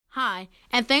Hi,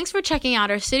 and thanks for checking out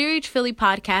our City Reach Philly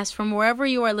podcast from wherever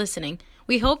you are listening.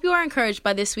 We hope you are encouraged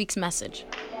by this week's message.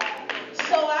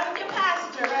 So I'm your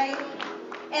pastor, right?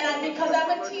 And because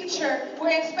I'm a teacher,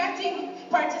 we're expecting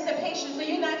participation, so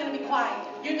you're not going to be quiet.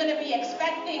 You're going to be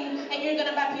expecting, and you're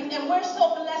going to be, and we're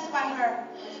so blessed by her.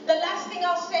 The last thing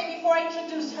I'll say before I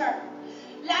introduce her.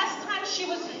 Last time she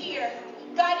was here,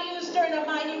 God used her in a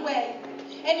mighty way.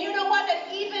 And you know what?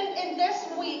 That even in this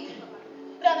week,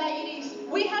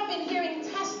 we have been hearing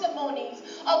testimonies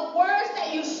of words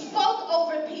that you spoke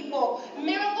over people,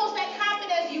 miracles that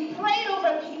happened as you prayed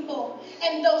over people,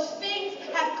 and those things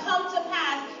have come to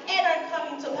pass and are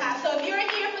coming to pass. So if you're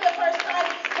here for the first time,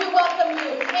 we welcome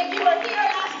you. If you were here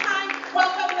last time,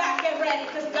 welcome back and ready,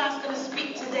 because God's going to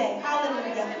speak today.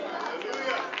 Hallelujah.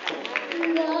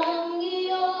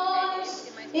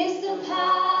 Yours is the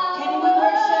power. Can we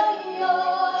worship?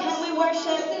 Can we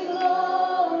worship? The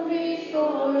glory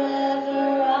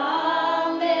forever.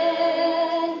 Amen.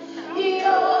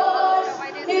 Yours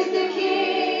is the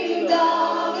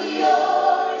kingdom.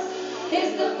 Yours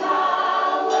is the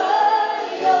power.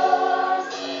 Yours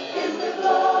is the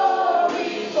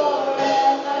glory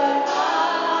forever.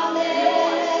 Amen.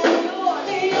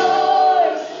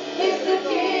 Yours is the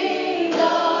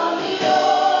kingdom.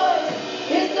 Yours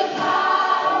is the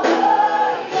power.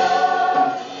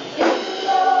 Yours is the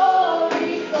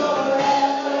glory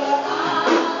forever.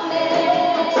 Amen.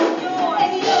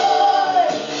 And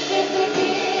yours is the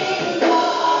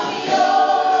kingdom.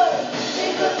 Yours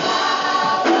is the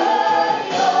power.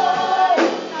 Yours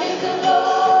is the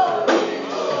glory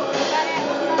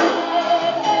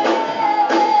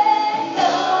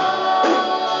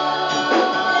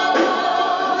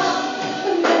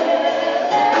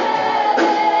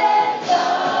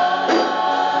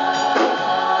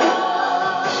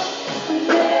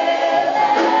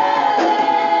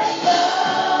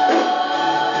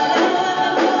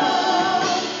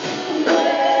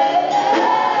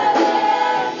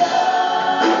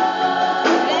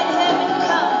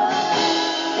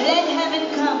Let heaven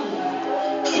come.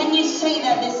 Can you say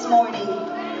that this morning?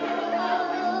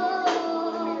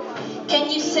 Can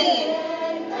you say it?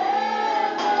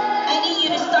 I need you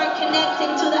to start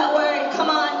connecting to that word. Come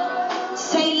on.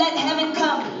 Say, let heaven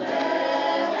come.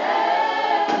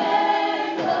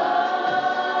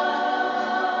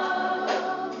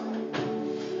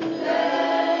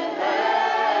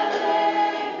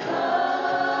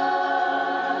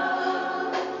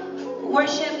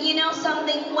 Worship, you know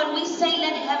something? When we say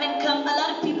let heaven come, a lot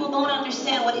of people don't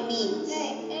understand what it means.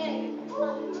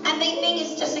 And they think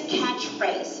it's just a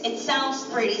catchphrase. It sounds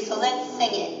pretty, so let's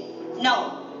sing it.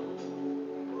 No.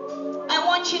 I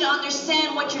want you to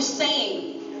understand what you're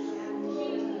saying.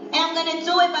 And I'm going to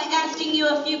do it by asking you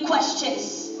a few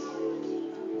questions.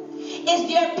 Is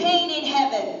there pain in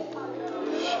heaven?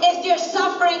 Is there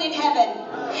suffering in heaven?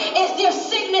 Is there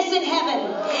sickness in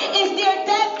heaven? Is there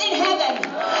death in heaven?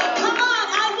 Come on,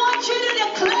 I want you to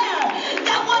declare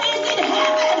that what is in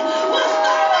heaven will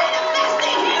start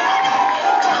manifesting here on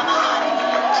earth. Come on.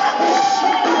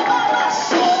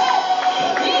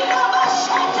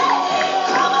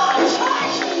 Come on,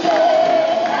 church.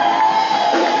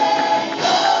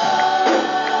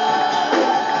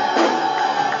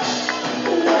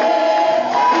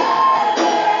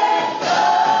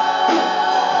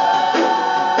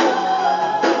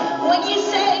 When you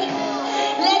say,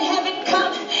 let heaven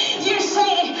come, you're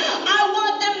saying, I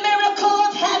want the miracle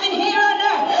of heaven here on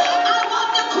earth. I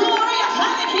want the glory of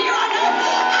heaven here on earth.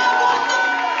 I want the...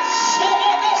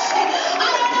 I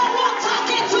don't know who I'm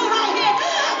talking to right here.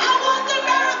 I want the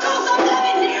miracles of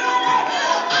heaven here on earth.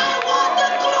 I want the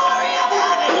glory of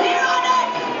heaven here on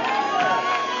earth.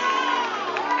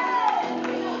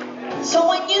 So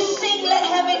when you sing, let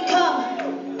heaven come,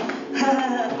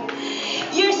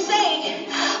 you're saying,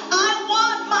 I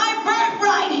want my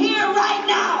birthright here right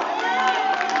now.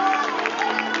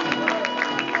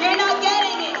 You're not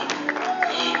getting it.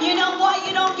 You know why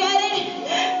you don't get it?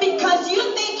 Because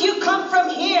you think you come from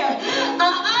here.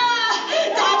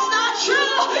 That's not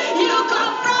true. You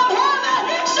come from heaven.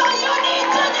 So you need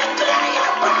to declare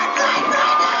your birthright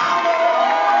right now.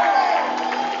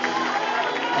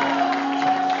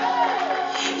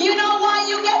 You know why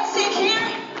you get sick here?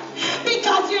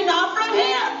 Because you're not from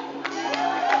here.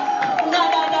 No,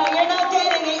 you're not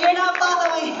getting it. You're not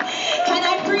following. Can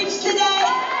I preach today?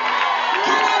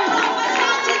 Can I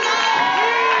prophesy today?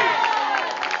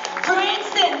 For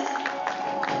instance,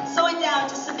 slow it down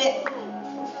just a bit.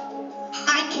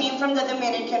 I came from the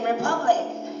Dominican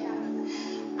Republic.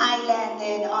 I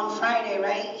landed on Friday,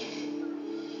 right?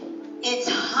 It's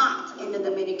hot in the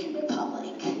Dominican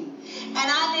Republic. And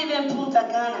I live in Punta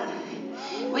Cana.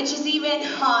 which is even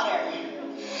hotter.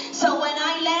 So when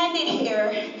I landed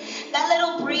here, that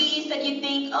little breeze that you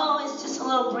think, oh, it's just a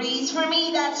little breeze, for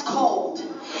me, that's cold.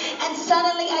 And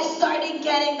suddenly I started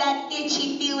getting that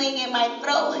itchy feeling in my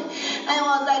throat. And I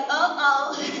was like,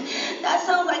 uh-oh, that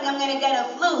sounds like I'm going to get a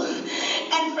flu.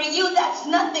 And for you, that's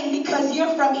nothing because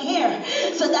you're from here.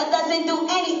 So that doesn't do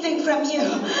anything from you.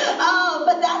 Oh,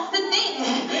 but that's the thing.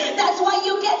 That's why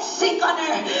you get sick on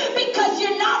Earth, because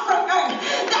you're not from Earth.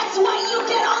 That's why you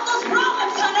get all those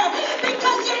problems on Earth,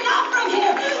 because you're not from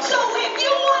here. So if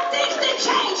you want things to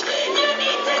change, you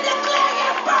need to declare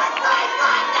your birthright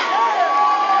right now.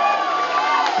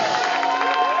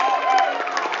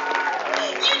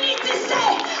 You need to say,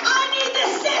 I need the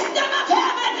system of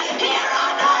heaven here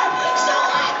on earth so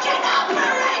I can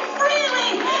operate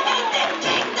freely in the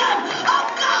kingdom of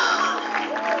God.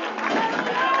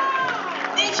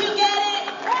 Did you get it?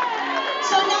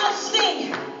 So now sing.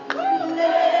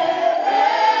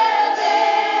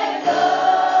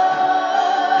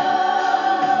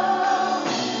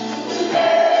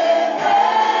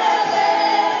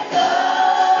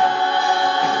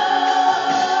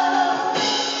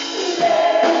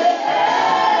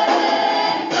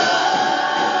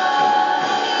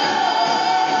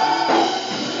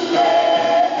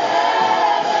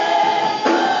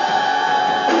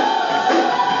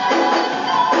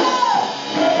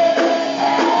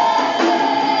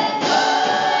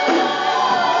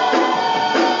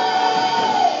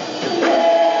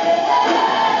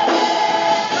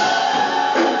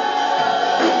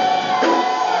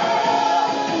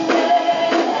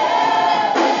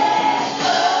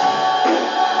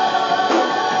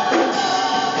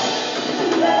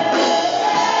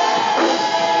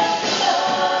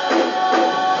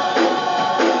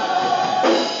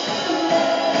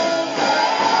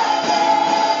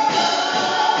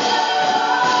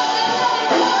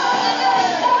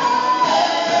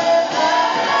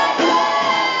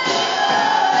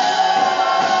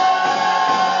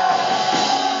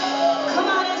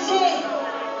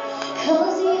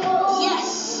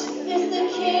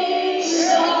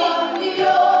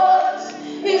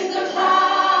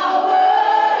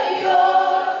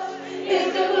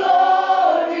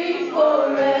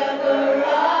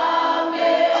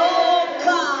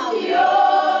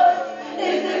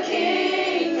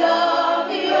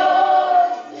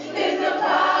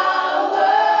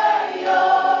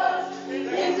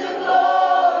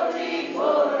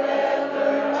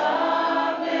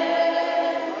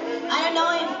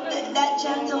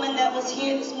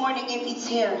 Here this morning if he's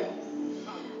here,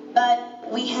 but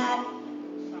we had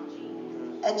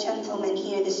a gentleman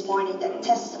here this morning that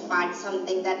testified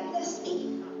something that blessed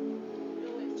me.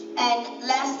 And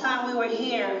last time we were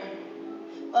here,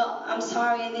 well, I'm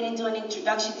sorry I didn't do an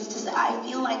introduction. It's just I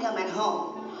feel like I'm at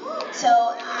home, so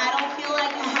I don't feel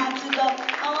like I have to go,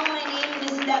 oh, my name is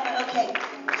this and that. But okay,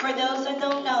 for those that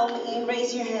don't know me,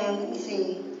 raise your hand. Let me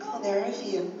see. Oh, there are a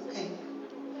few. Okay.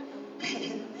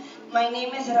 My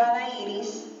name is Rada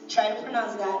Iris. Try to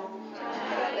pronounce that.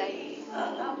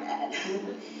 Oh, not bad.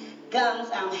 Gums,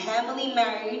 I'm happily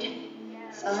married.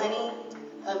 So, honey,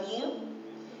 of you,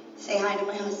 say hi to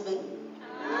my husband.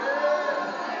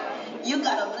 You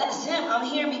gotta bless him. I'm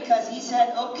here because he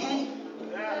said, okay.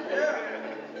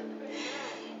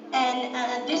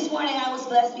 And this morning I was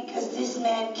blessed because this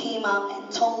man came up and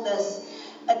told us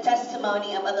a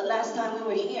testimony about the last time we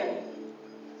were here.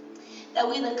 That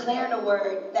we declared a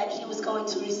word that he was going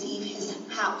to receive his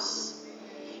house.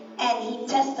 And he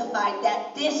testified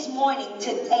that this morning,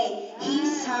 today, he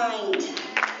signed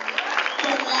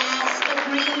the last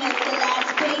agreement, the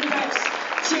last papers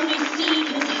to receive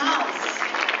his house.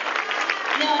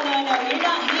 No, you're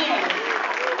not here.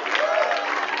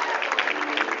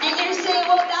 And you're saying,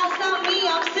 well, that's not me,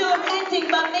 I'm still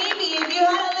renting. But maybe if you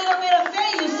had a little bit of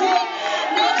faith, you say,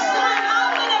 next time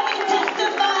I'm going to be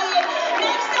testifying.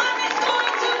 Next time it's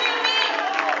going to be me.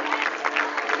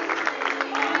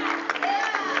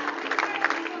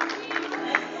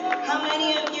 How many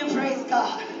of you praise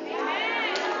God?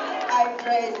 I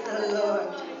praise the Lord.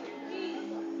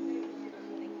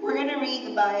 We're going to read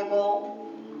the Bible.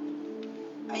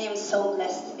 I am so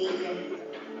blessed to be here.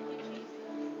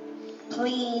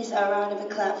 Please, a round of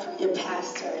applause for your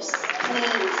pastors.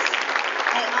 Please.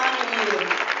 I honor you.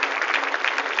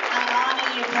 I honor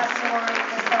you, Pastor Juan.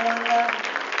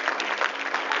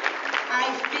 I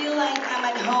feel like I'm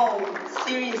at home.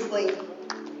 Seriously.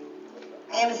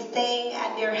 I am staying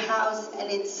at their house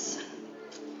and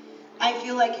I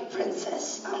feel like a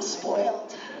princess. I'm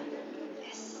spoiled.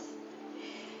 Yes.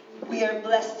 We are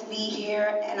blessed to be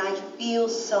here and I feel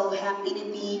so happy to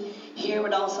be here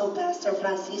with also Pastor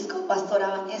Francisco,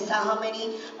 Pastora Vanessa. How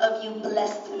many of you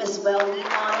blessed them as well? We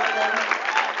honor them.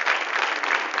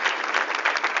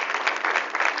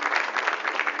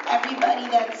 Everybody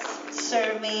that's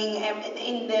serving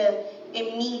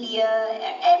in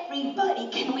media, everybody,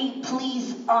 can we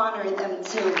please honor them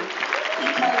too?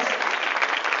 Because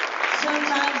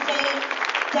sometimes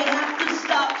they have to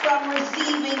stop from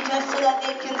receiving just so that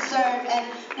they can serve, and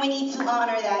we need to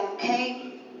honor that,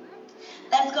 okay?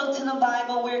 Let's go to the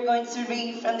Bible. We're going to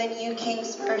read from the New King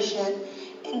James Version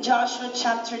in Joshua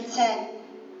chapter 10.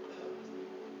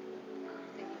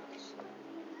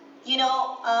 You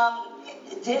know,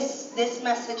 this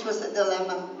message was a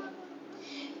dilemma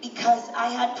because I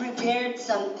had prepared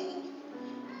something,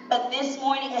 but this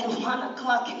morning at 1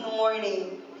 o'clock in the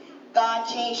morning, God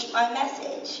changed my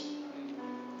message.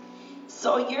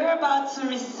 So you're about to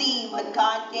receive what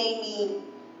God gave me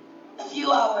a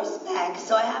few hours back.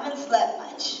 So I haven't slept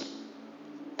much.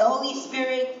 The Holy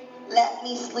Spirit let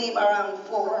me sleep around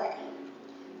 4.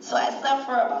 So I slept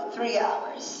for about 3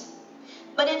 hours.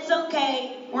 But it's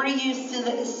okay. We're used to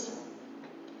this.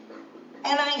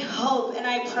 And I hope and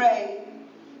I pray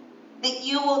that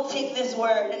you will take this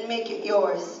word and make it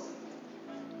yours.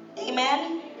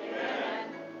 Amen?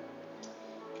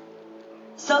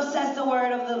 So says the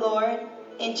word of the Lord,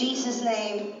 in Jesus'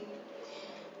 name.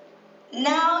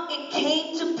 Now it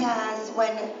came to pass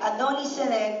when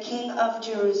Adoni-Zedek, king of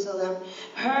Jerusalem,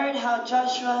 heard how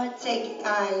Joshua had taken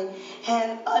Ai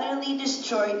and utterly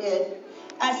destroyed it,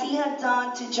 as he had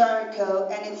done to Jericho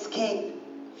and its king.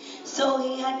 So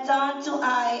he had done to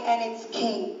Ai and its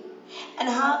king, and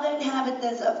how the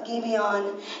inhabitants of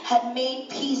Gibeon had made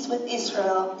peace with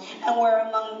Israel and were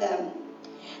among them,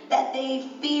 that they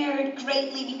feared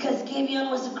greatly, because Gibeon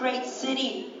was a great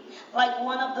city, like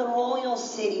one of the royal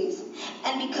cities,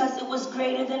 and because it was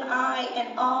greater than Ai,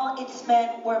 and all its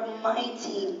men were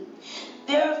mighty.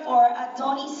 Therefore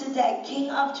Adoni-Zedek, king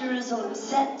of Jerusalem,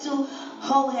 said to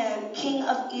Hoham, king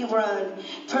of Hebron,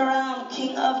 Param,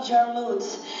 king of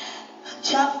Jarmuth,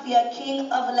 Japhia,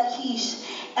 king of Lachish,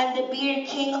 and Debir,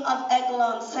 king of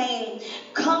Eglon, saying,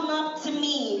 come up to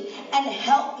me and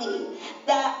help me,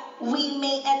 that we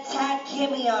may attack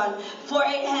Gibeon, for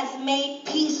it has made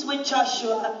peace with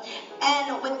Joshua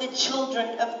and with the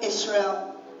children of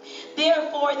Israel.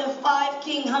 Therefore the 5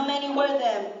 kings, how many were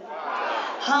them?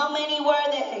 5. How many were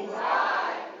they?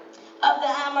 5. Of the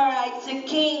Amorites, the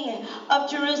king of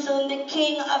Jerusalem, the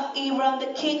king of Hebron,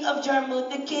 the king of Jarmuth,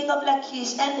 the king of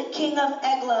Lachish, and the king of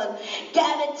Eglon,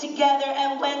 gathered together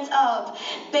and went up,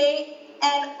 they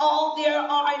and all their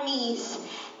armies,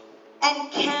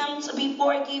 and camped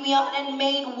before Gibeon and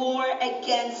made war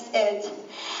against it.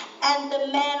 And the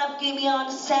men of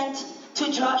Gibeon sent to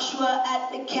Joshua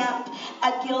at the camp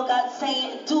at Gilgal,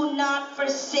 saying, do not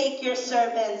forsake your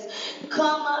servants.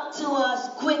 Come up to us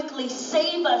quickly,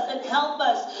 save us and help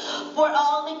us. For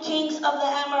all the kings of the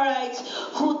Amorites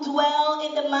who dwell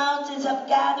in the mountains have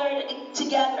gathered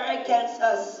together against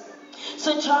us.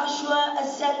 So Joshua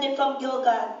ascended from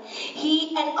Gilgal,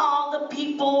 he and all the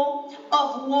people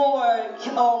of war.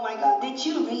 Oh my God, did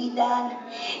you read that?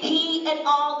 He and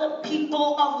all the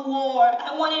people of war.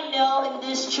 I want to know in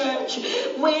this church,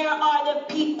 where are the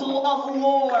people of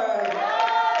war?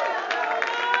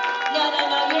 No,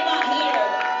 you're not here.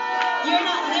 You're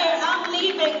not here. I'm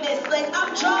leaving this place.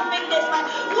 I'm dropping this mic.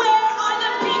 Where are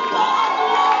the people of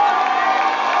war?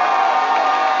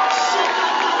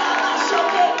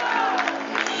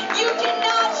 You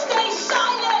cannot stay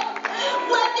silent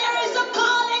when there is a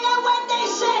calling, and when they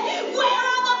say, where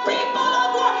are the people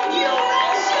of war? You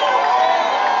raise your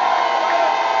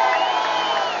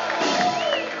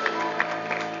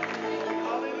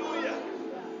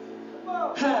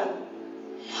hand.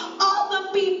 All the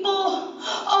people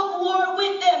of war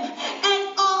with them, and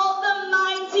all the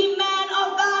mighty men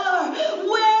of valor.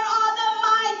 Where are the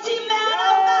mighty men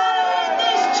of valor in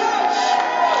this church?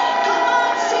 Come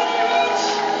on, City Reach.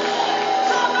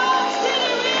 Come on,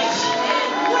 City Reach.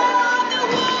 Where are the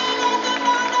women and the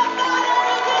men of valor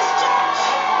in this church?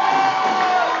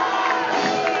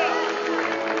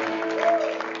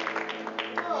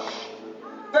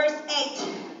 Verse 8.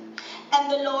 And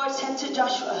the Lord said to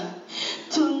Joshua,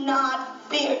 do not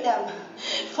fear them,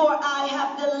 for I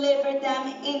have delivered them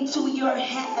into your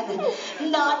hand.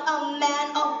 Not a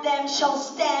man of them shall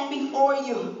stand before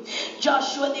you.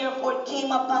 Joshua therefore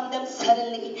came upon them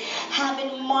suddenly,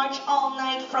 having marched all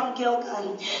night from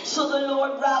Gilgal. So the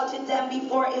Lord routed them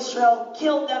before Israel,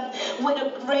 killed them with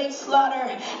a great slaughter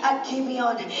at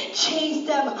Gibeon, chased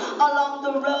them along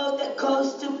the road that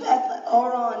goes to Bethel.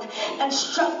 Horon and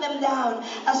struck them down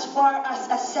as far as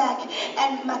Asak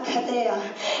and Makkadah.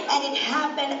 And it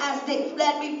happened as they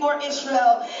fled before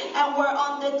Israel and were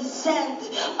on the descent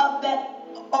of Beth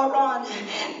Horon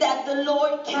that the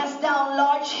Lord cast down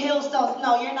large hailstones.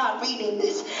 No, you're not reading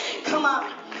this. Come on.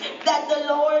 That the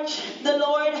Lord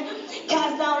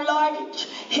cast down large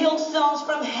hailstones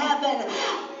from heaven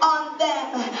on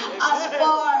them as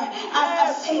far as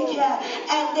Assyria,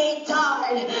 and they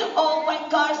died. Oh, when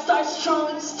God starts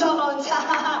throwing stones,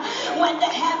 when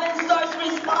the heaven starts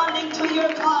responding to your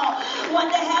call, when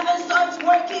the heaven starts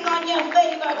working on your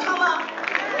favor, come on.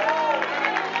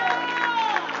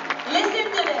 Listen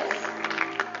to this.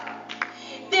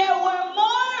 There were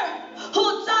more who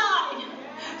died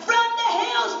from the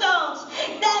hailstones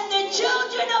than the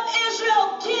children of Israel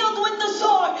killed with the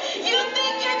sword. You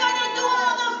think you're going to do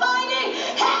all the fighting?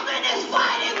 Heaven is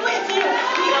fighting with you.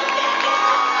 You think you're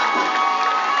all the...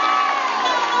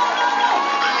 No.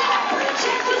 I am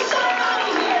preaching to somebody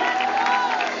here.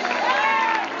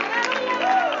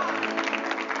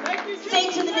 Say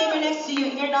to the neighbor next to you,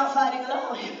 you're not fighting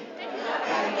alone.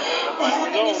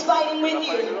 Heaven is fighting with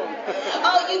you.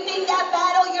 Oh, you think that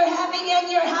battle you're having in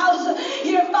your house,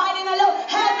 you're fighting alone?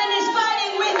 Heaven is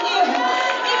fighting with you.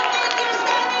 You think you're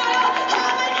standing alone?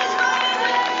 Heaven is fighting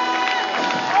with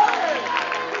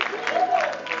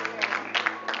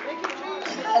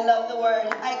you. I love the word.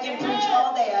 I can preach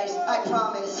all day, I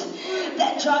promise.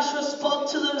 That Joshua spoke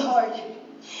to the Lord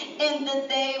in the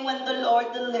day when the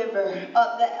Lord delivered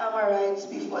up the Amorites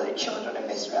before the children of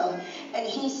Israel. And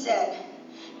he said,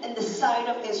 in the sight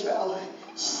of Israel,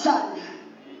 sun,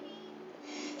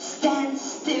 stand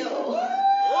still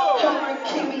over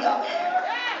Gibeon,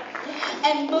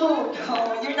 and moon.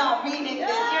 Oh, you're not reading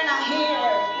this, you're not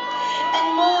here.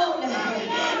 And moon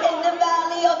in the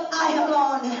valley of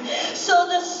Ajalon. So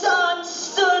the sun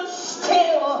stood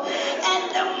still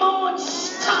and the moon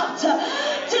stopped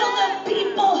till the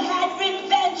people had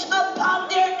revenge upon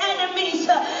their enemies.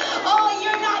 Oh,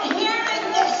 you're not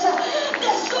hearing this.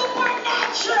 The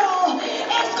supernatural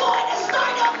is going to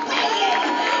start obeying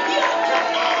your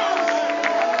commands.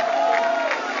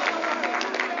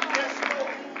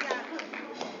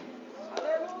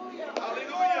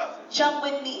 Jump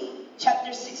with me,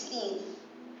 chapter 16.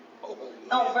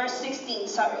 No, verse 16,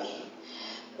 sorry.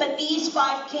 But these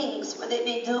 5 kings, what did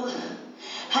they do?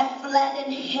 Had fled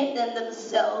and hidden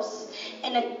themselves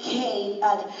in a cave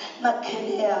at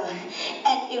Makkadah.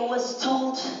 And it was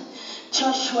told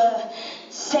Joshua,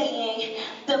 saying,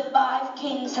 the 5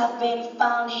 kings have been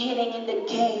found hidden in the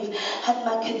cave at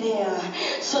Makkadah.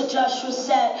 So Joshua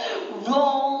said,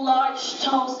 roll large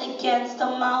stones against the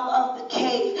mouth of the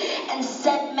cave and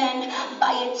set men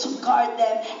by it to guard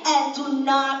them, and do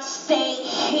not stay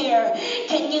here.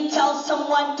 Can you tell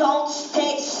someone, don't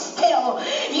stay still?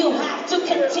 You have to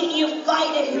continue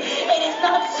fighting. It is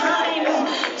not time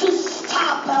to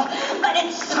stop, but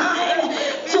it's time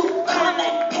to come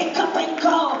and pick up and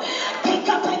go. Pick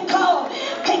up and go.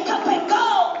 Pick up and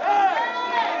go.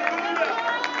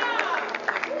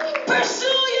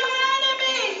 Pursue your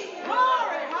enemies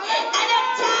and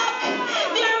attack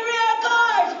their rear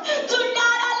guard. Do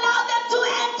not allow them to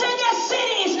enter their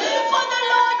cities, for the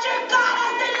Lord your God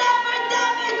has delivered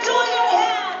them into your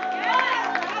hand.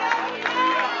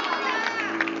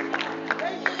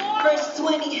 Verse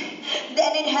 20.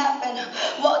 Then it happened,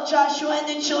 while Joshua and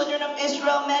the children of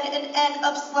Israel met and ended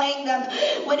up slaying them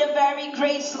with a very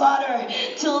great slaughter,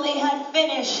 till they had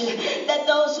finished, that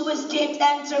those who escaped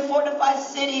entered fortified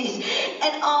cities,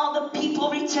 and all the people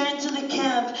returned to the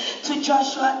camp to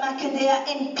Joshua at Makkadah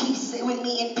in peace. Say with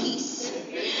me, in peace.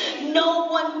 No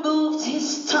one moved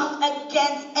his tongue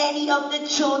against any of the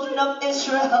children of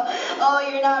Israel. Oh,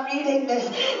 you're not reading this.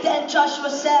 Then Joshua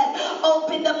said,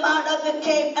 open the mouth of the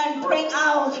cave and bring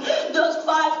out those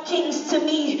 5 kings to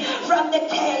me from the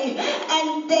cave.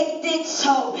 And they did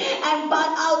so, and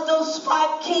brought out those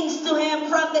 5 kings to him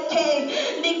from the cave.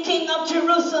 The king of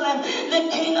Jerusalem, the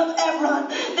king of Hebron,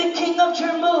 the king of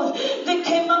Jarmuth, the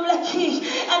king of Lachish,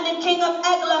 and the king of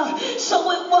Eglon.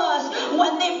 So it was,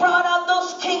 when they brought out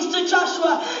those kings to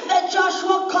Joshua, that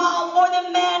Joshua called for the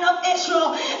men of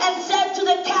Israel and said to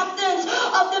the captains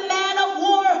of the men of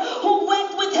war who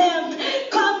went with him,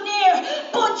 come near,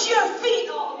 put your feet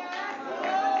on.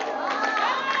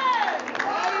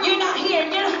 You're not here.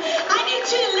 I need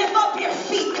you to lift up your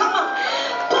feet. Come on.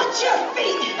 Put your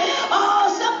feet. Oh,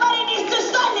 somebody needs to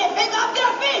start lifting up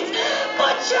their feet.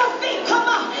 Put your feet. Come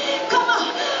on. Come on.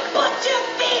 Put your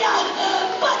feet up.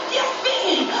 Put your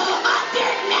feet on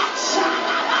their necks.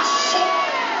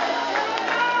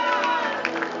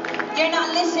 You're not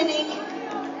listening.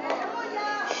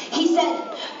 He said,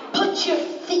 put your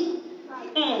feet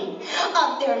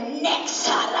their necks.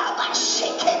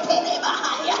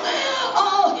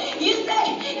 Oh, you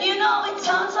say, you know, it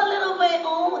sounds a little bit,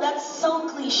 oh, that's so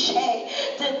cliche.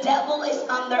 The devil is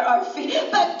under our feet.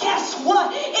 But guess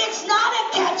what? It's not a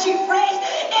catchy phrase.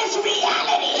 It's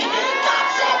reality. God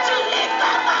said to lift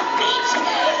up my feet,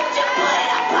 to put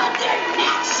it upon their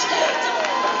necks.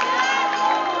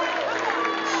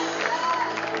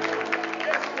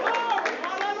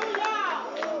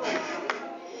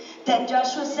 Then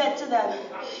Joshua said to them,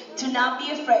 do not be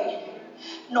afraid,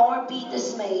 nor be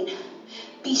dismayed.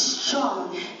 Be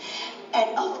strong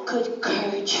and of good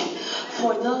courage,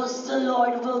 for those the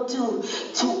Lord will do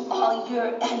to all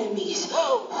your enemies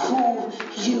who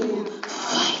you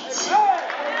fight.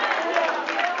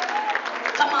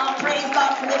 Come on, praise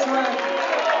God for this word.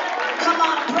 Come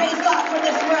on, praise God for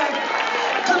this word.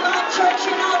 Come on, church,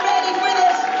 you're not ready for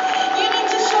this. You need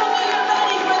to show me you're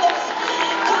ready for this.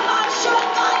 Come on, show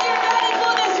God you're ready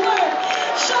for this word.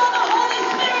 Show the Holy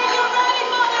Spirit you're ready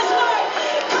for this word.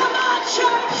 Come on,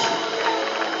 church.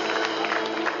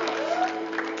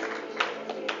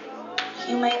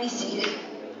 You may be seated.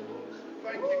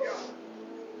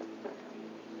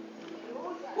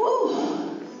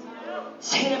 Woo.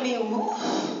 Say to me, woo.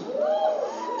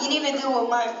 You need to do what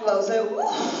my flow. Say, woo.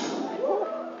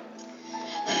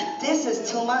 This is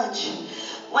too much.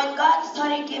 When God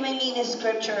started giving me this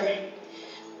scripture,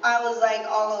 I was like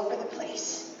all over the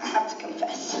place. I have to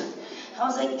confess. I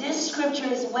was like, this scripture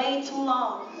is way too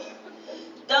long.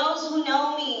 Those who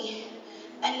know me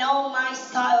and know my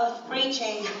style of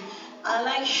preaching, I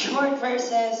like short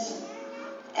verses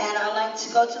and I like to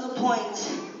go to the point.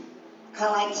 I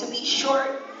like to be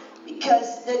short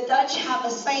because the Dutch have a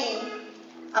saying.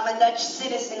 I'm a Dutch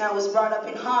citizen. I was brought up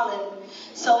in Holland.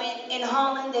 So in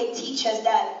Holland, they teach us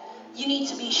that you need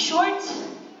to be short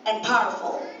and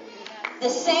powerful. The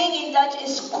saying in Dutch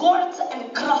is kort en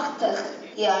krachtig.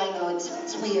 Yeah, I know it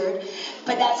sounds weird,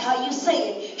 but that's how you say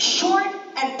it. Short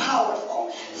and powerful.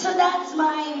 So that's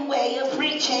my way of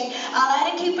preaching. I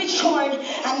like to keep it short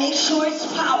and make sure it's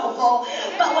powerful.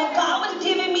 But when God was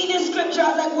giving me this scripture, I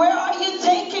was like, where are you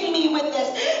taking me with this?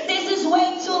 This is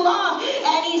way too long.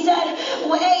 And he said,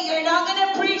 wait, you're not going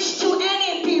to preach to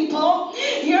any people.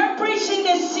 You're preaching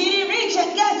the City Reach.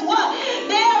 And guess what?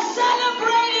 They are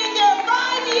celebrating their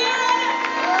 5-year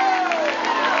anniversary.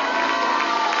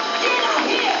 You're not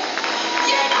here.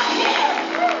 You're not here.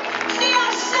 They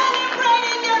are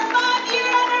celebrating their 5-year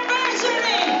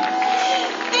anniversary.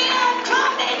 They are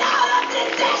coming out of the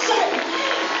desert.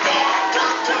 They are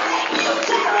conquering new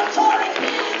territory.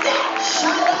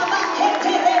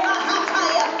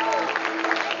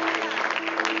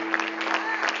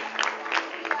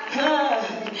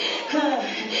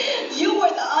 You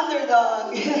were the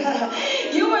underdog.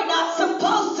 You were not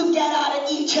supposed to get out of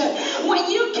Egypt. When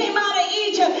you came out of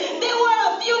Egypt, there were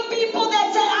a few people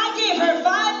that said, I gave her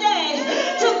 5 days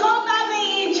to go back to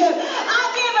Egypt. I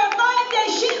gave her 5 days.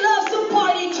 She loves to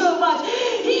party too much.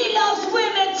 He loves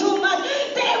women too much.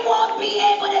 They won't be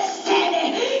able to stand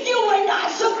it. You were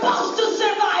not supposed to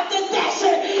survive the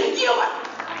desert. You were...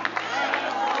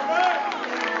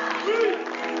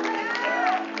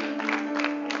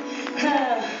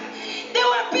 There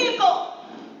were people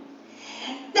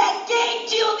that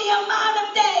gave you the amount of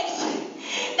days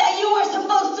that you were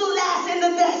supposed to last in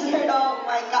the desert. Oh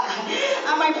my God.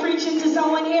 Am I preaching to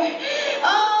someone here?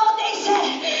 Oh, they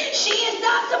said, she is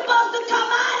not supposed to come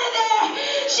out of there.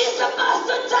 She's supposed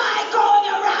to die going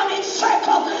around in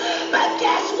circles. But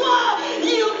guess what?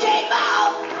 You came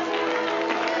out.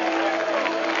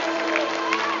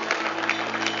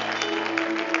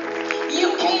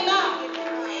 You came out.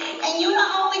 And you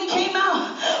not only came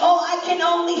out, oh, I can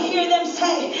only hear them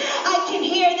say, I can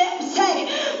hear them say,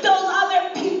 those other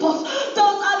peoples,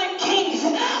 those other kings,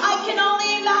 I can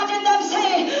only imagine them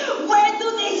saying, where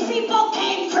do these people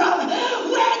came from?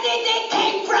 Where did they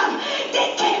came from?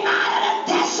 They came out of the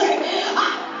desert.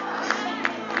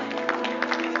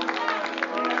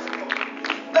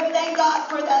 But thank God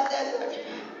for that desert.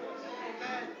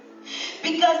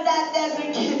 Because that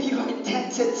desert gave you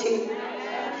identity.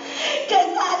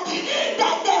 Because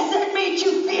that desert made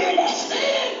you fearless.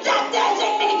 That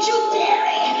desert made you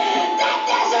daring. That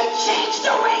desert changed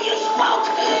the way you spoke.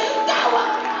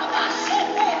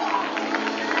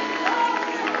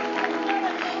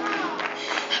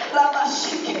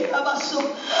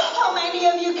 How many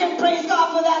of you can praise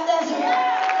God for that desert?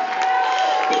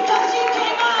 Because you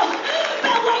came out.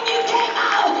 But when you came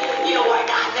out, you were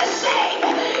not the same.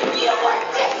 You were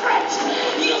different.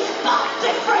 You spoke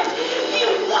different. You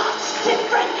walked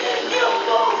different. You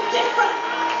moved different.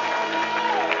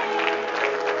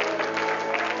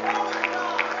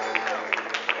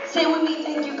 Say with me,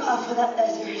 thank you, God for that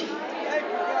desert.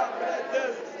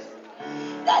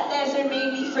 That desert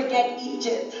made me forget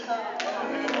Egypt.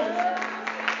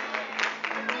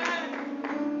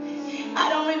 I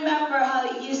don't remember how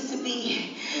it used to be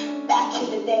back in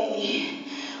the day.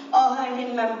 All I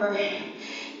remember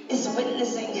is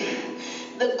witnessing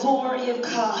the glory of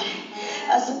God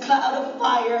as a cloud of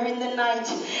fire in the night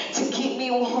to keep me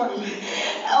warm.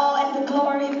 Oh, and the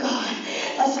glory of God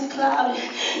as a cloud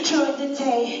during the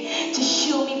day to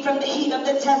shield me from the heat of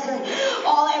the desert.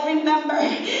 All I remember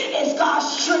is God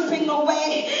stripping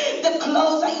away the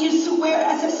clothes I used to wear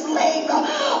as a slave.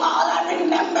 All I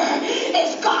remember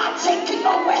is God taking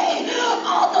away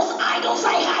all those idols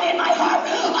I had in my heart.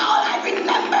 All I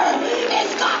remember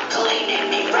is God cleaning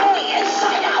me from the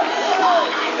inside out. All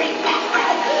I remember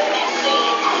is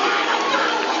seeing the hand of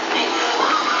God with me.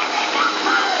 All I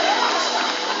remember.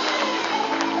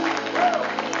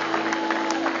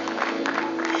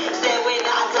 Say with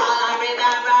that's all I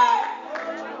remember.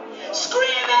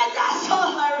 Scream it, that's all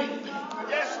I remember.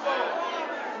 Yes,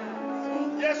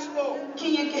 Lord. Yes, Lord.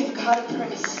 Can you give God a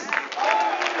praise?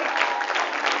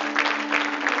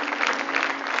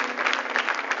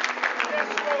 Yes,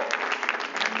 Lord.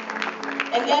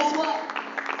 And guess what?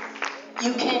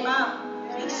 You came out.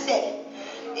 You said.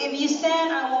 If you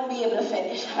stand, I won't be able to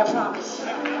finish. I promise.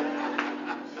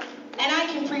 And I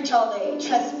can preach all day.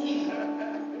 Trust me.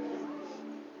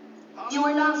 You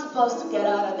were not supposed to get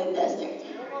out of the desert.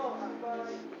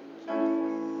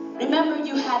 Remember,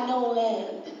 you had no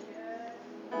land.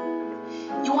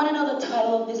 You want to know the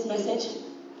title of this message?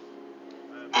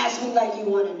 Ask me like you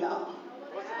want to know.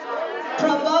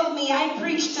 Provoke me. I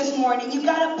preached this morning. You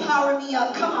got to power me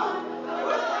up. Come on.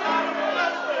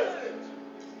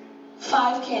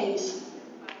 5 kings,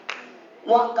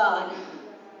 1 God,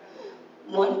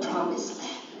 1 promised land.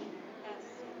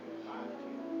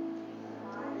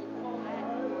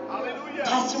 Hallelujah.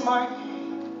 Pastor Mark,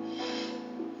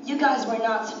 you guys were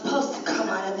not supposed to come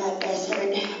out of that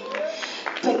desert.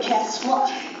 But guess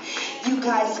what? You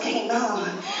guys came out.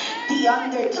 The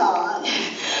underdog.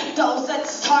 Those that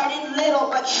started little,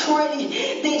 but surely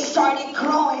they started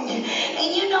growing.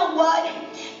 And you know what?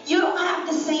 You don't have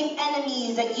the same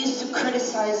enemies that used to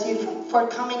criticize you for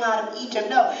coming out of Egypt.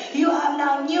 No, you have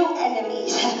now new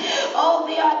enemies. Oh,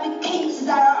 they are the kings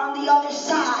that are on the other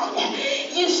side.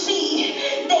 You see,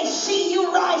 they see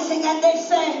you rising and they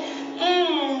say,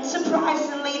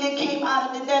 surprisingly, they came out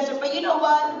of the desert. But you know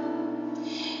what?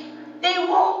 They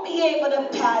won't be able to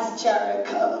pass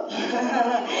Jericho.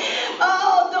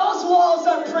 Oh, those walls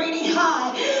are pretty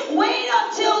high. Wait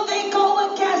until they go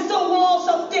against the walls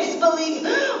of disbelief.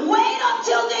 Wait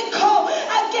until they go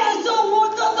against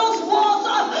those walls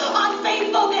of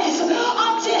unfaithfulness.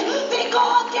 Until they go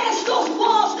against those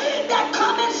walls that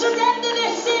come and surrender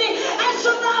this city and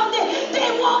surround it.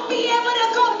 They won't be able to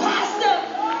go past them.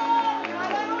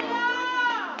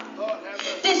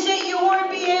 They say you won't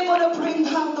be able to bring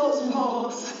down those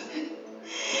walls.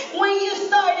 When you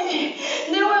started,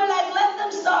 they were like, let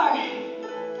them start.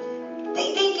 They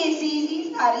think it's easy.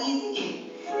 It's not easy.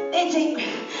 They think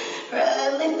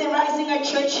Lift and Rising a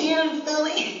church here in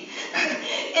Philly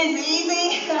is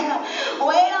easy.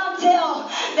 Wait until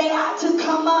they have to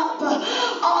come up.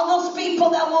 All those people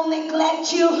that will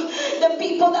neglect you, the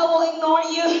people that will ignore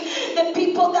you, the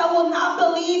people that will not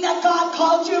believe that God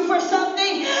called you for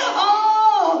something.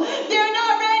 Oh, they're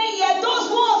not ready yet. Those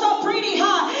walls are pretty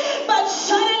high. But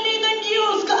suddenly the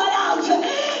news got out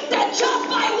that just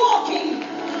by walking.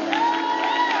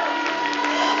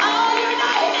 Oh, you're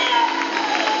not here.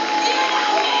 You're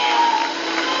not here.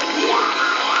 You're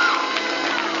not here.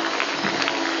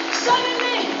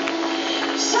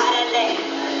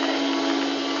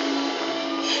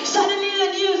 Suddenly the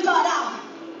news got out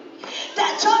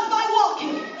that just by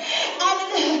walking, and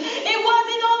it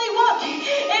wasn't only walking,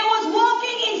 it was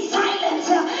walking in silence.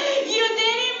 You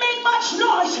didn't make much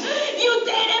noise. You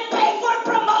didn't pay for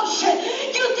promotion.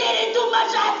 You didn't do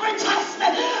much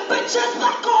advertisement. But just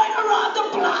by going around the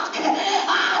block,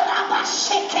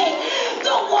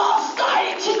 the wall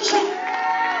started to tremble.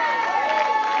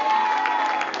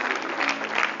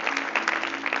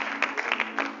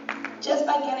 Just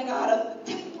by getting out of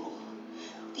the temple,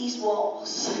 these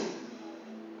walls,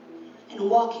 and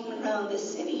walking around the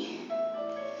city,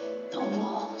 the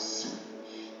walls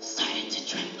started to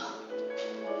tremble.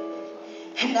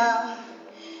 And now,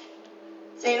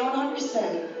 they don't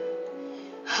understand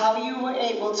how you were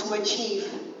able to achieve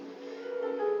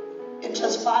in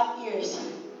just 5 years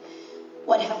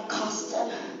what have cost them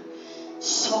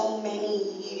so many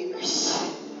years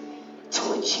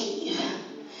to achieve.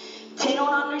 They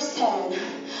don't understand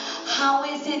How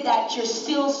is it that you're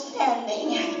still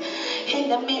standing in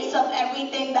the midst of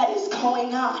everything that is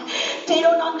going on? They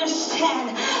don't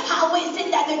understand. How is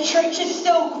it that the church is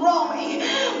still growing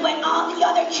when all the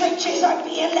other churches are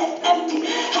being left empty?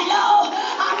 Hello?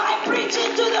 Am I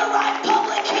preaching to the right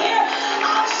public here?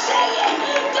 I'm saying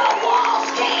the walls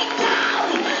came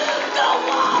down. The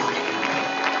walls.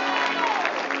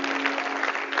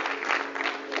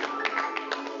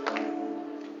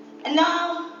 And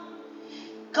now,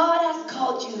 God has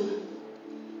called you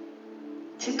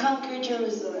to conquer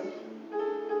Jerusalem.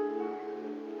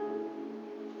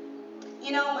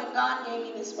 You know, when God gave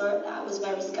me this word, I was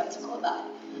very skeptical about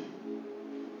it.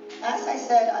 As I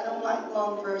said, I don't like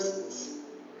long verses.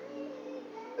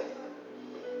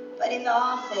 But in the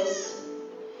office,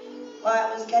 while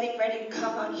I was getting ready to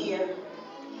come on here,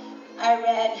 I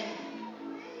read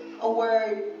a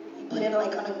word, you put it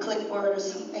like on a clipboard or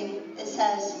something. It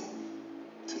says,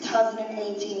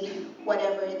 2018,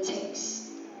 whatever it takes.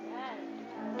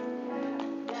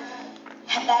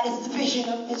 And that is the vision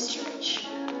of this church.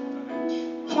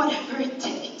 Whatever it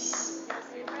takes.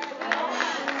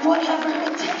 Whatever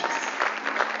it takes.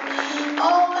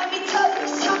 Oh, let me tell you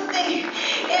something.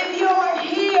 If you are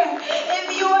here,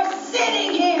 if you are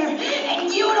sitting here,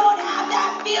 and you don't have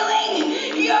that feeling,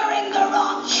 you're in the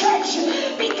wrong church.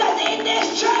 Because in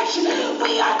this church,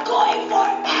 we are going for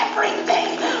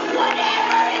everything.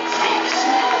 Whatever it takes.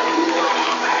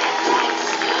 Whatever it takes.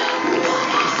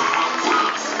 Whatever it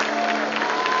takes.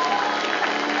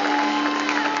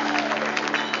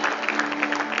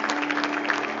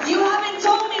 You haven't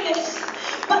told me this,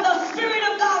 but the Spirit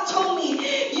of God told me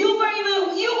you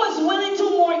was willing to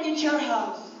mortgage your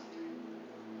house.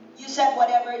 You said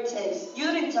whatever it takes.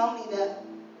 You didn't tell me that.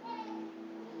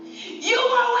 You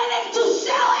were willing to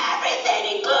sell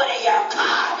everything, including your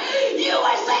car. You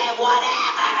were saying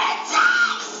whatever it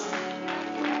takes.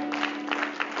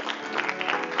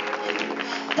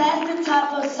 That's the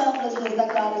type of selflessness that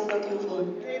God is looking for.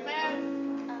 Amen.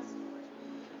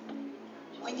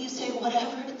 When you say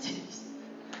whatever it takes,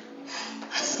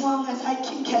 as long as I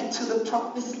can get to the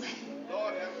promised land.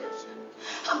 Lord have mercy.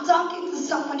 I'm talking to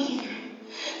someone here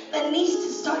that needs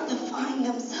to start defining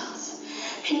themselves.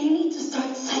 And you need to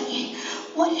start saying,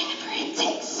 whatever it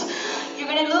takes. You're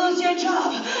going to lose your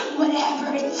job,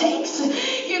 whatever it takes.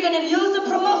 You're going to lose the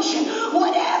promotion,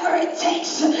 whatever it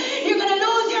takes. You're going to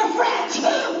lose your friends,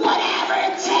 whatever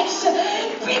it takes.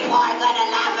 People are going to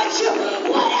laugh at you,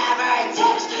 whatever it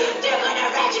takes. They're going to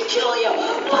ridicule you,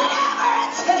 whatever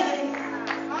it takes.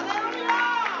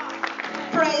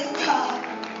 Praise God.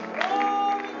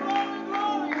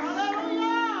 Glory,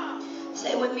 hallelujah.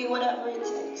 Say with me, whatever it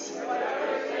takes.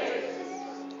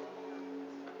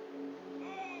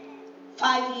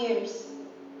 5 years.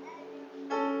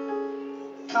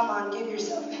 Come on, give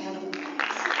yourself a hand of applause.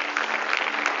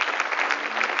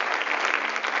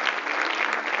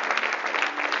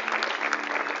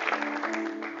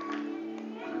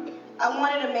 I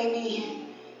wanted to maybe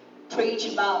preach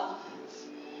about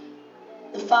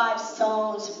the 5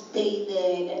 stones of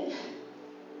David and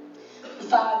the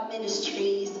 5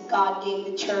 ministries that God gave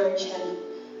the church and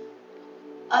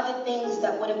other things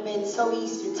that would have been so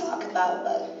easy to talk about,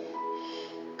 but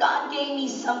God gave me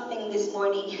something this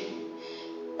morning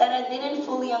that I didn't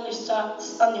fully understand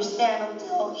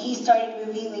until He started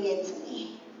revealing it to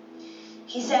me.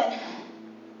 He said,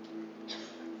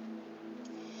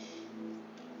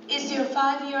 it's your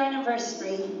 5-year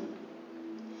anniversary,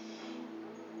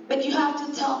 but you have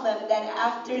to tell them that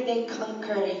after they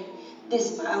conquer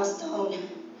this milestone,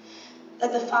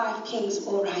 that the 5 kings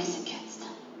will rise against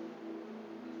them.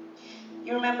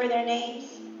 You remember their names?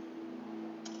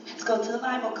 Let's go to the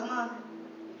Bible, come on.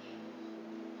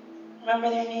 Remember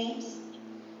their names?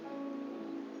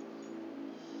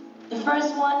 The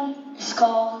first one is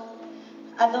called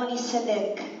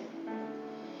Adoni-Sedek.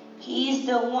 He is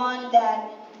the one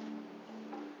that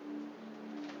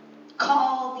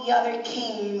called the other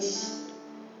kings.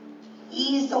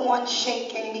 He's the one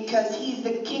shaken because he's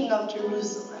the king of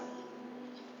Jerusalem.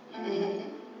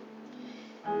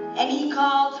 And he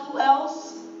called who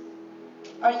else?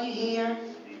 Are you here?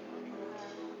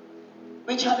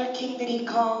 Which other king did he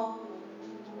call?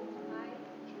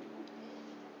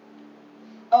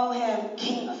 Oham,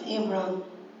 king of Aram.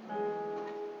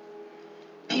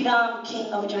 Piram,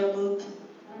 king of Jarmuth.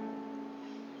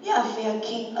 Yahweh,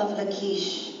 king of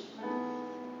Lachish.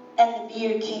 And the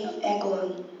Beer, king of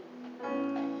Eglon.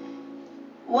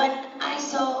 When I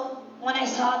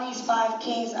saw these 5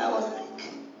 kings, I was like,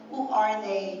 who are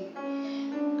they?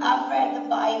 I've read the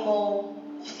Bible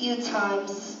a few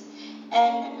times,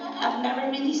 and I've never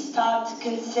really stopped to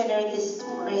consider this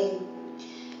story.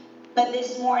 But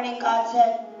this morning God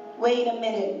said, wait a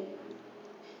minute.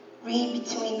 Read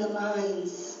between the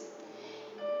lines.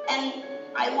 And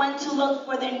I went to look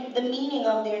for the meaning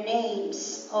of their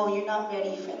names. Oh, you're not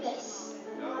ready for this.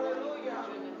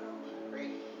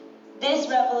 This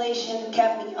revelation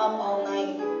kept me up all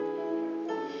night.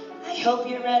 I hope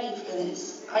you're ready for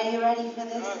this. Are you ready for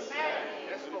this?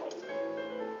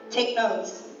 Take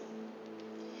notes.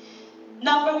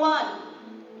 Number 1,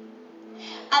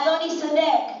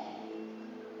 Adonisedek.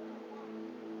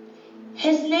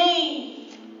 His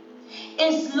name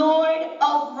is Lord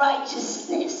of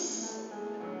Righteousness.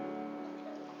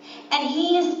 And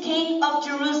he is King of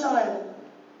Jerusalem.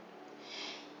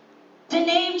 The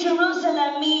name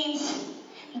Jerusalem means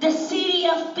the city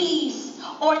of peace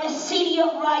or the city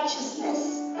of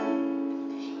righteousness.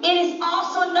 It is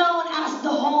also known as the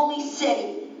Holy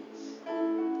City.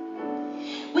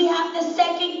 We have the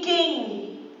second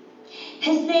king.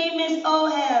 His name is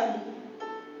Ohem.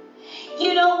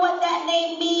 You know what that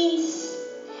name means?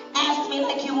 Ask me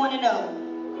like you want to know.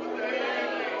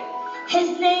 His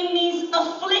name means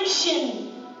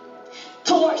affliction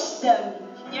towards them.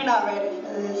 You're not ready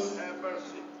for this.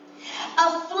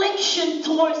 Affliction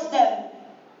towards them.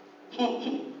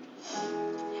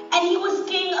 And he was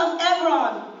king of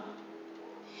Ebron.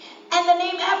 And the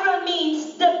name Ebron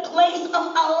means the place of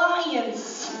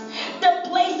alliance, the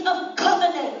place of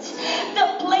covenant,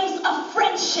 the place of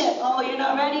friendship. Oh, you're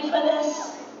not ready for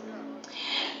this?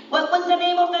 What was the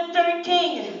name of the third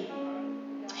king?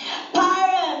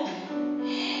 Piram.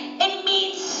 It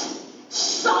means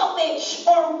savage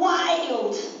or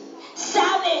wild.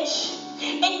 Savage.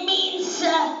 It means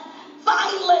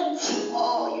violent.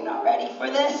 Oh, you're not ready for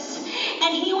this?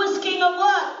 And he was king of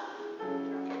what?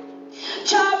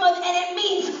 Jarmuth, and it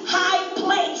means high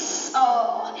place.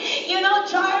 Oh, you know,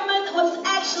 Jarmuth was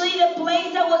actually the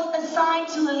place that was assigned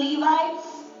to the Levites.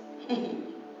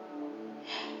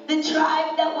 The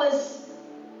tribe that was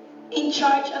in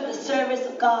charge of the service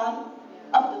of God,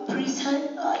 of the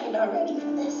priesthood. Oh, you're not ready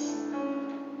for this.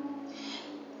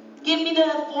 Give me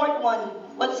the fourth one.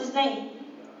 What's his name?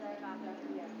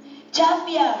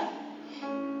 Japhia.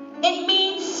 It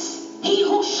means he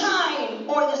who shine,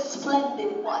 or the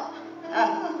splendid one.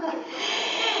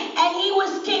 And he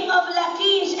was king of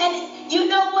Lachish. And you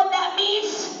know what that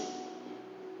means?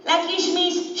 Lachish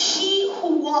means she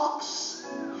who walks.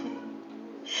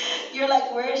 You're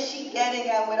like, where is she getting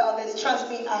at with all this? Trust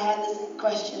me, I had this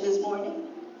question this morning.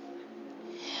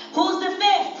 Who's the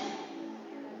fifth?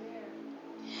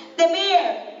 The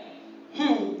bear.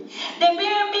 The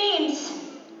bear means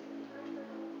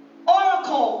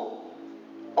oracle,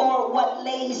 or what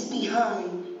lays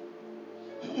behind.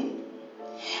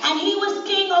 And he was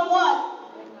king of what?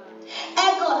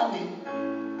 Eglon.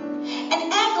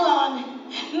 And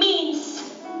Eglon means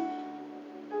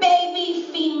baby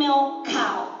female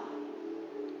cow.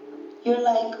 You're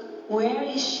like, where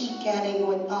is she getting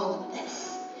with all of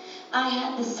this? I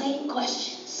had the same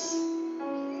questions.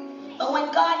 But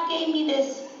when God gave me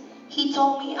this, he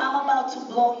told me, I'm about to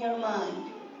blow your mind.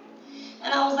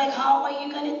 And I was like, how are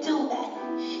you going to do that?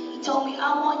 He told me,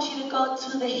 I want you to go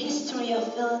to the history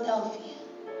of Philadelphia.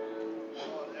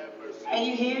 Are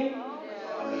you here?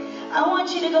 I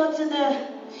want you to go to the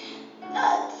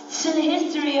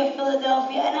history of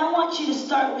Philadelphia, and I want you to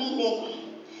start reading.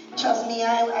 Trust me,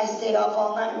 I stayed up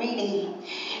all night reading.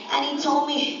 And he told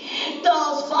me,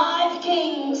 those 5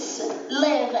 kings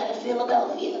live at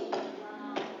Philadelphia.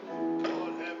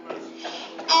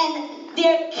 And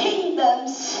their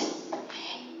kingdoms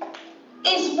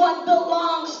is what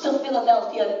belongs to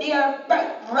Philadelphia. They are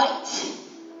birthright.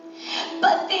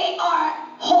 But they are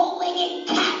holding it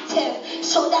captive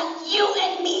so that you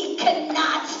and me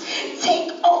cannot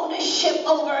take ownership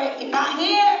over it. You're not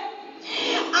here?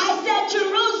 I said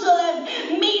Jerusalem,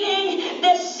 meaning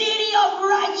the city of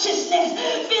righteousness.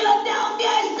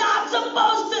 Philadelphia is not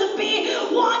supposed to be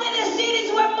one of the cities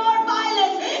where more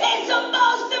violence. It's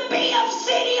supposed to be a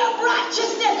city of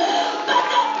righteousness.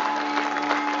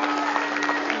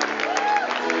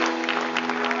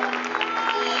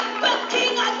 But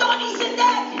King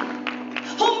Adonisedek,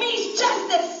 who means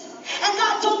justice, and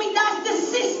God told me that's the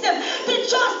system. The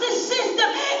justice system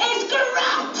is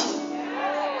corrupt.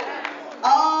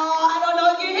 Oh, I don't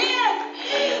know if you're here.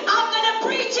 I'm going to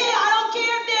preach it. I don't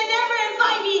care if they never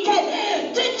invite me again.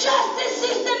 The justice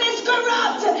system is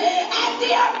corrupt, and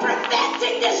they are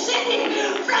preventing the city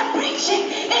from reaching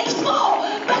its full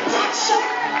potential.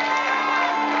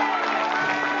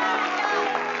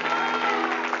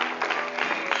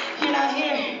 You're not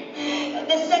here.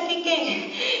 The second king.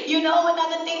 You know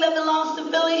another thing that belongs to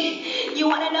Philly? You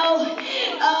want to know?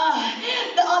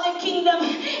 The other kingdom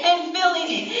in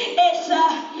Philly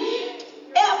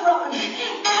Hebron.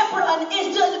 Hebron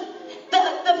is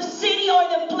the city or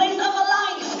the place of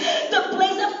alliance, the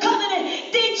place of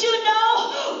covenant. Did you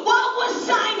know what was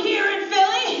signed here in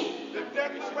Philly? The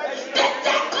declaration. The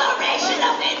Declaration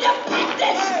of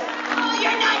Independence. Oh,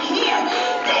 you're not here.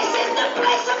 This is the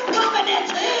place of covenant.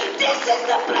 This is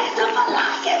the place of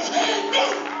alliance.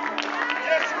 This,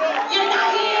 Yes, Lord. you're not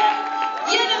here.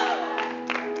 You know.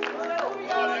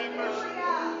 Lord have mercy.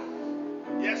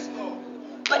 Yes, Lord.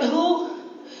 But who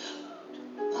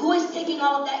is taking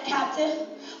all of that captive?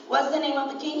 What's the name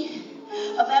of the king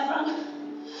of Hebron?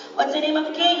 What's the name of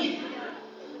the king?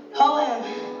 Hoam.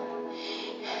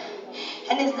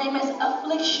 And his name is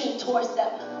affliction towards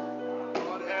them.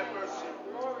 Lord have mercy.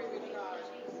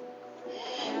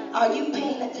 Are you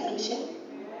paying attention?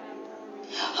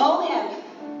 Hoam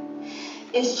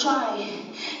is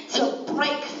trying to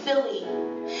break Philly.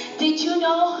 Did you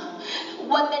know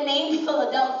what the name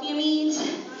Philadelphia means?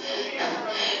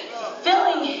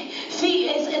 Philly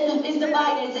is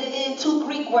divided into two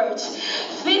Greek words.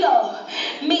 Philo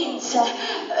means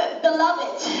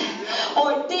beloved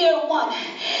or dear one,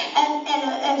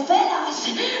 and philos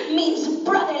means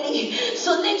brotherly.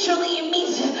 So literally it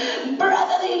means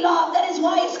brotherly love. That is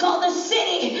why it's called the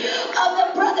city of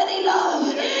the brotherly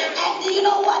love. And do you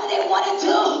know what they want to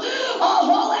do? Oh,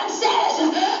 Holam says,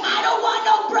 I don't want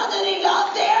no brotherly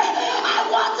love there. I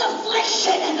want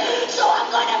affliction. So I'm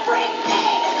going to bring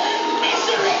pain,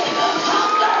 misery,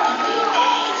 hunger,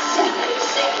 AIDS,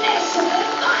 sickness,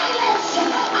 violence.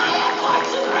 I am going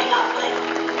to bring affliction.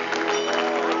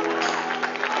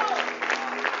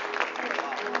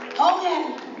 Holam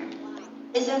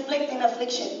is inflicting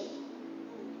affliction.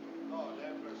 Lord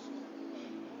have mercy.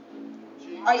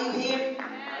 Are you here?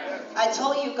 Yes. I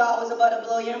told you God was about to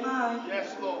blow your mind.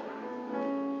 Yes, Lord.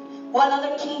 What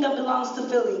other kingdom belongs to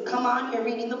Philly? Come on, you're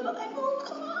reading the Bible.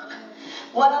 Come on.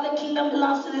 What other kingdom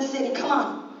belongs to the city? Come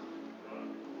on.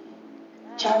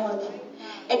 Jarmuth.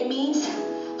 It means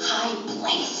high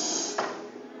place.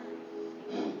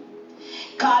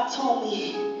 God told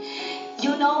me,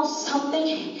 you know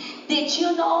something? Did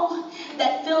you know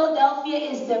that Philadelphia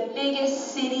is the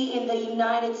biggest city in the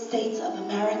United States of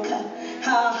America?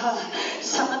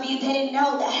 Some of you didn't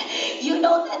know that. You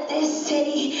know that this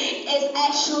city is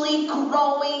actually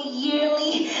growing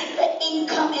yearly. The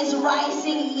income is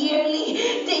rising yearly.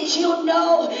 Did you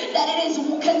know that it is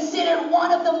considered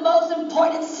one of the most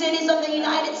important cities of the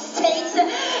United States?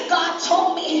 God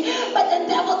told me, but the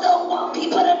devil don't want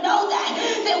people to know that.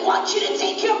 They want you to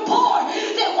think you're poor.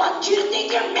 They want you to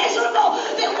think you're miserable.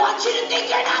 They want you to think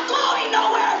you're not going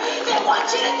nowhere. They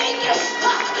want you to think you're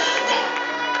stuck.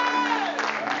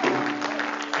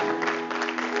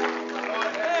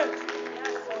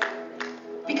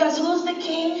 Because who's the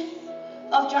king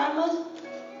of Jarmuth?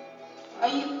 Are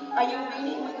you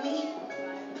reading with me?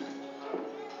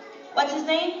 What's his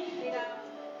name?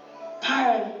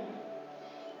 Paran.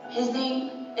 His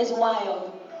name is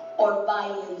wild or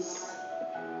violence.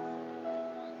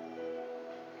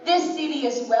 This city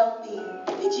is wealthy.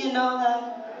 Did you know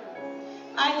that?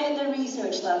 I did the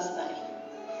research last night.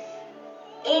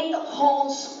 It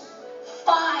holds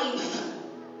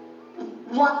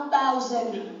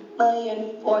 1,000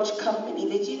 million Forge company.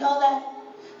 Did you know that?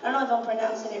 I don't know if I'm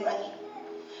pronouncing it right.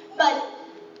 But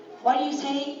what are you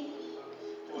saying?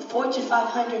 Fortune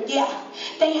 500. Yeah,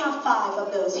 they have 5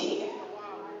 of those here.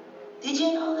 Did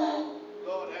you know that?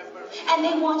 Lord have mercy. And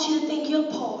they want you to think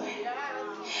you're poor.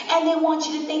 And they want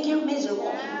you to think you're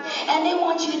miserable. And they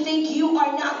want you to think you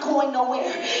are not going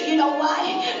nowhere. You know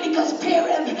why? Because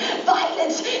Purim,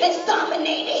 violence is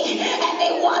dominating. And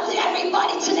they want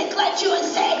everybody to neglect you and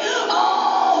say,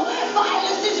 oh,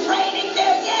 violence is reigning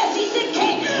there. Yes, he's the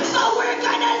king. But we're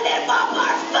going to lift up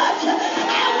our foot.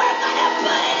 And we're going to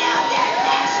put it out their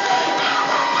necks.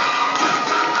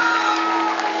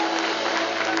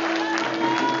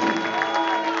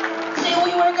 Say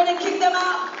we were going to kick them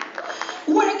out.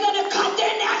 We're going to cut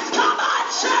their necks. Come on,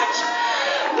 church.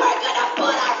 We're going to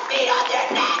put our feet on their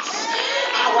necks.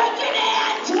 And we're going to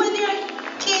end with their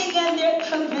king and their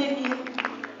companion.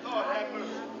 Lord have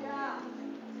mercy.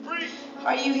 Preach.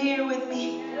 Are you here with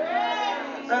me?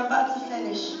 We're about to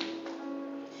finish.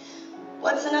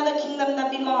 What's another kingdom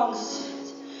that belongs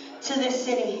to this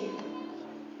city?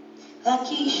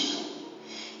 Lachish.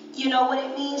 You know what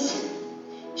it means?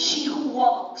 She who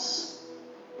walks.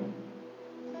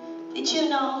 Did you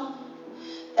know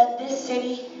that this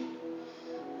city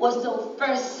was the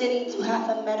first city to have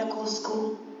a medical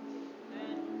school?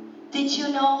 Did you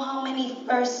know how many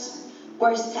firsts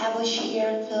were established here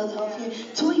in Philadelphia?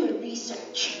 Do your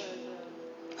research.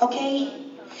 Okay?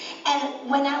 And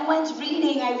when I went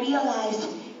reading, I realized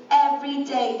Every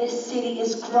day this city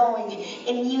is growing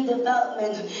in new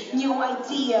development, new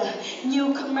idea,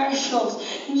 new commercials,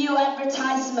 new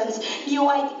advertisements,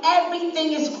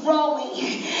 everything is growing.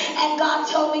 And God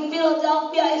told me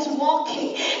Philadelphia is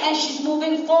walking and she's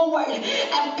moving forward.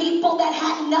 And people that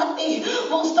had nothing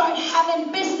will start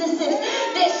having businesses.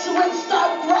 This will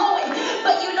start growing.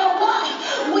 But you know what?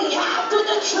 We have to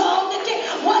dethrone the king.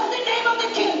 What's the name of the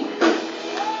king?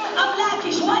 Of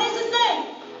Lachish. What is his name?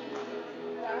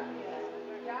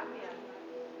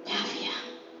 Japhia.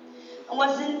 And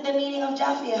what's the meaning of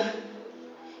Japhia?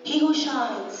 He who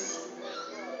shines.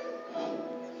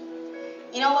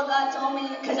 You know what God told me?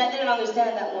 Because I didn't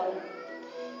understand that one.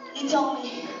 He told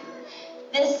me,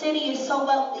 this city is so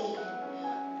wealthy,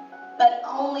 but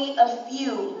only a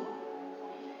few,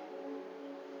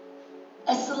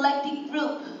 a selected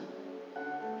group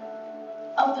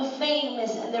of the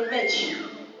famous and the rich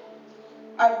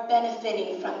are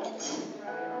benefiting from it.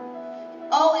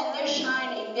 Oh, and they're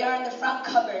shining. They're on the front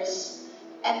covers,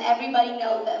 and everybody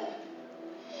knows them.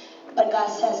 But God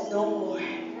says no more.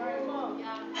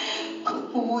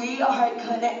 We are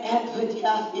gonna end with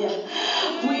Japhia.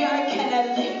 We are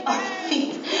gonna lift our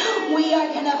feet. We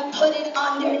are gonna put it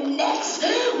on their necks.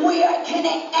 We are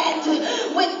gonna end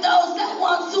with those that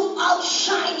want to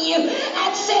outshine you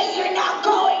and say you're not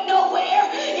going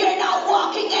nowhere. You're not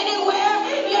walking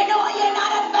anywhere. You're not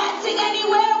advancing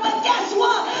anywhere. But guess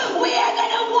what? We are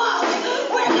gonna walk.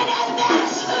 We're gonna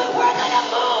advance. We're gonna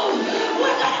move.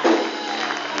 We're gonna.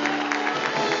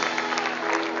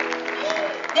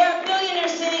 There are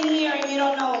billionaires sitting here and you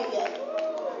don't know it yet.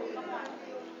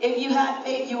 If you had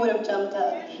faith, you would have jumped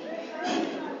up.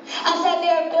 I said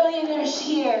there are billionaires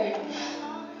here,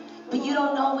 but you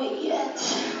don't know it yet.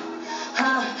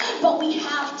 But we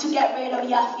have to get rid of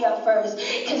Japhia first,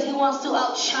 because he wants to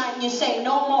outshine you. Say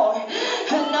no more,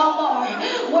 no more.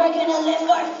 We're going to lift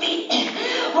our feet.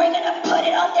 We're going to put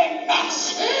it on their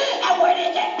necks. And we're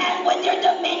going to end with their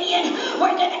dominion.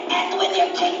 We're going to end with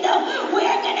their kingdom.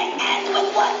 We're going to end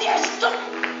with what they're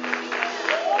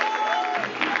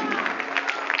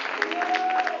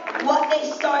what they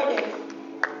started.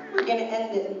 We're going to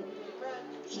end it.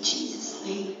 In Jesus'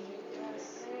 name.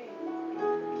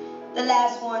 The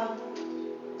last one.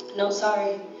 No,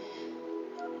 sorry.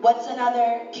 What's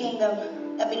another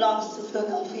kingdom that belongs to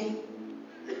Philadelphia?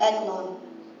 Eglon.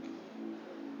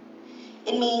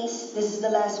 It means, this is the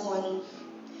last one,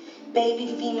 baby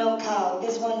female cow.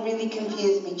 This one really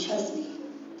confused me, trust me.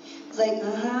 I was like,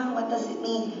 what does it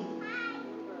mean?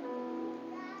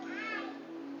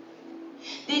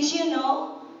 Did you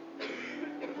know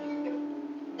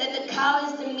that the cow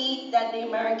is the meat that the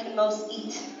American most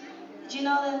eat? Did you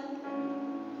know that?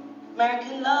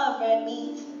 American love red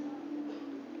meat.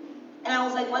 And I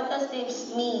was like, what does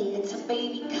this mean? It's a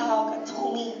baby cow. God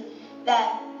told me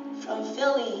that from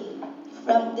Philly,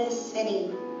 from this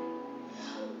city,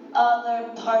 other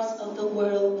parts of the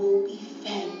world will be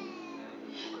fed.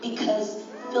 Because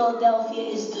Philadelphia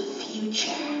is the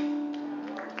future.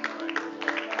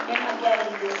 You're not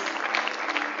getting this.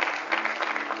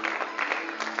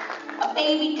 A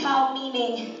baby cow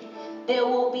meaning there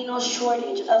will be no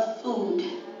shortage of food.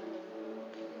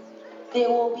 There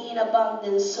will be in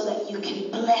abundance so that you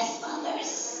can bless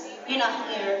others. You're not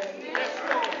here.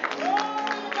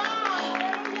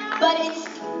 But it's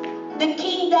the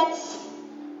king that's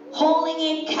holding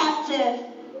in captive.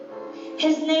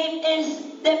 His name is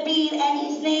David, and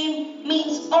his name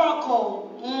means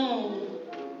oracle.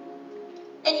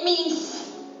 It means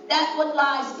that's what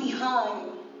lies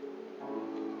behind.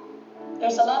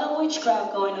 There's a lot of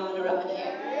witchcraft going on around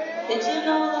here. Did you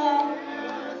know that?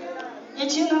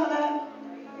 Did you know that?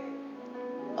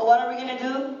 But what are we going to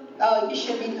do? Oh, you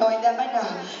should be knowing that by now.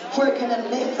 We're going to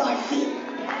lift our feet.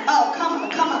 Oh, come on,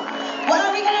 come on. What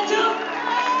are we going to do?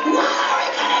 What are we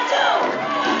going to do?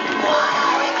 What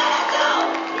are we going to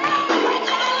do? We're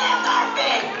going to lift our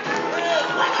feet.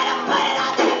 We're going to put it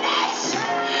on their necks.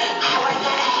 And we're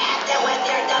going to end it with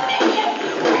their dominion.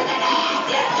 We're going to end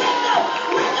their kingdom.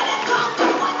 We're going to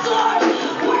conquer what's ours.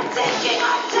 We're taking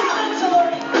our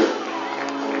territory.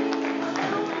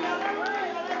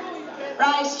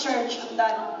 Rise, church. I'm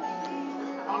done.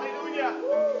 Hallelujah.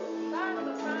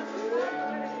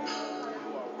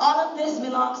 All of this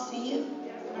belongs to you.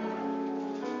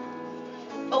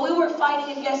 But we were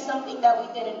fighting against something that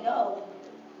we didn't know.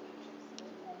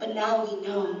 But now we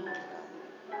know.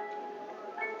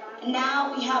 And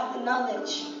now we have the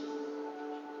knowledge.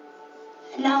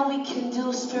 And now we can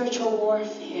do spiritual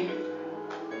warfare.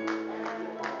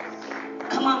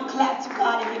 Come on, clap to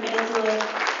God if you're going to do it.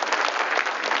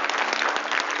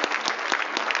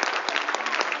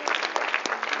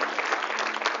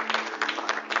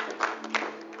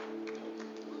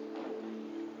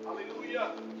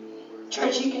 Hallelujah.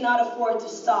 Church, you cannot afford to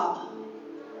stop.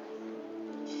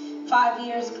 5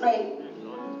 years, great.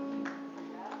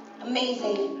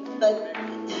 Amazing, but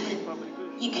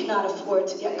you cannot afford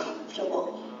to get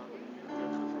comfortable.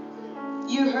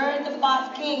 You heard the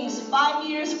 5 kings. 5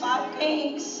 years, 5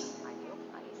 kings.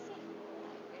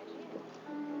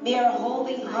 They are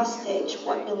holding hostage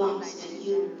what belongs to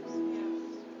you.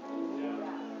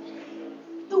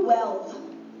 The wealth,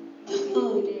 the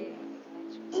food,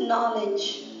 the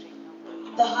knowledge,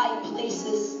 the high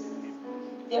places.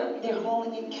 They're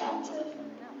holding it captive.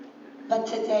 But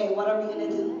today, what are we going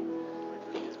to do?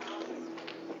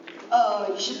 Oh,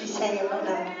 you should be saying it right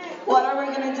now. What are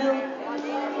we going to do?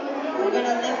 We're going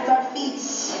to lift our feet.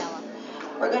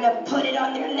 We're going to put it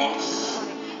on their necks.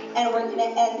 And we're going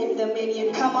to end their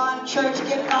dominion. Come on, church,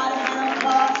 give God a hand of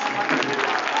applause.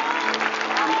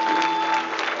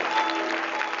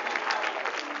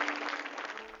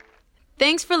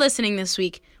 Thanks for listening this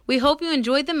week. We hope you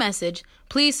enjoyed the message.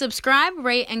 Please subscribe,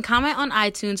 rate, and comment on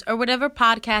iTunes or whatever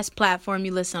podcast platform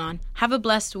you listen on. Have a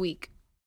blessed week.